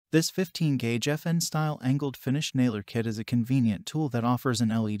This 15-gauge FN-style angled finish nailer kit is a convenient tool that offers an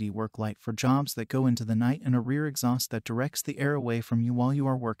LED work light for jobs that go into the night and a rear exhaust that directs the air away from you while you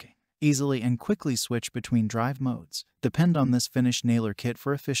are working. Easily and quickly switch between drive modes. Depend on this finish nailer kit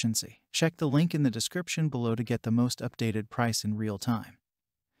for efficiency. Check the link in the description below to get the most updated price in real time.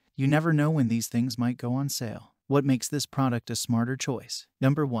 You never know when these things might go on sale. What makes this product a smarter choice?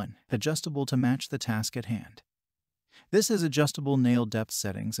 Number 1. Adjustable to match the task at hand. This has adjustable nail depth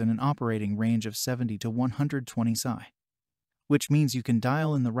settings and an operating range of 70 to 120 psi, which means you can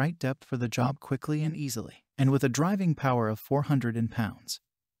dial in the right depth for the job quickly and easily. And with a driving power of 400 pounds,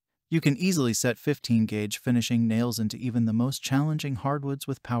 you can easily set 15-gauge finishing nails into even the most challenging hardwoods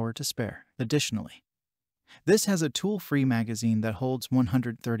with power to spare. Additionally, this has a tool-free magazine that holds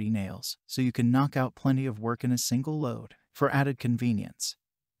 130 nails, so you can knock out plenty of work in a single load. For added convenience,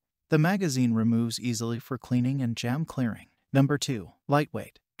 the magazine removes easily for cleaning and jam clearing. Number 2.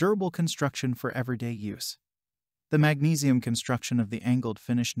 Lightweight, durable construction for everyday use. The magnesium construction of the angled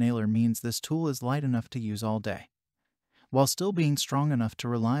finish nailer means this tool is light enough to use all day, while still being strong enough to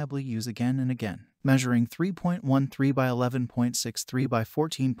reliably use again and again. Measuring 3.13 by 11.63 by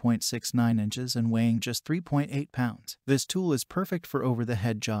 14.69 inches and weighing just 3.8 pounds, this tool is perfect for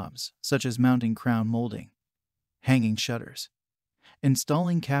over-the-head jobs, such as mounting crown molding, hanging shutters,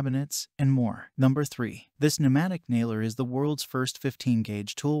 installing cabinets, and more. Number 3. This pneumatic nailer is the world's first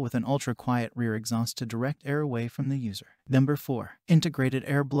 15-gauge tool with an ultra-quiet rear exhaust to direct air away from the user. Number 4. Integrated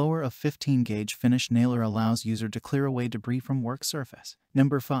air blower of 15-gauge finish nailer allows user to clear away debris from work surface.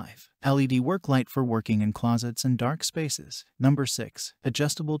 Number 5. LED work light for working in closets and dark spaces. Number 6.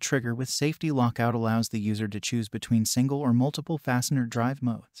 Adjustable trigger with safety lockout allows the user to choose between single or multiple fastener drive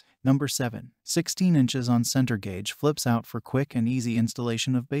modes. Number 7. 16 inches on center gauge flips out for quick and easy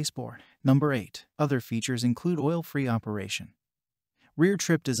installation of baseboard. Number 8. Other features include oil-free operation, rear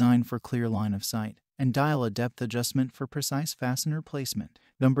trip design for clear line of sight, and dial a depth adjustment for precise fastener placement.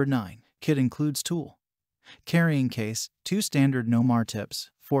 Number 9. Kit includes tool, carrying case, 2 standard no-mar tips,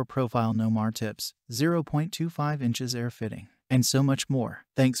 4 profile no-mar tips, 0.25 inches air fitting, and so much more.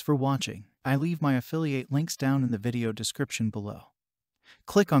 Thanks for watching. I leave my affiliate links down in the video description below.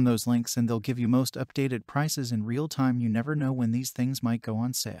 Click on those links and they'll give you most updated prices in real time. You never know when these things might go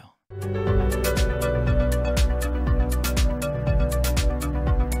on sale.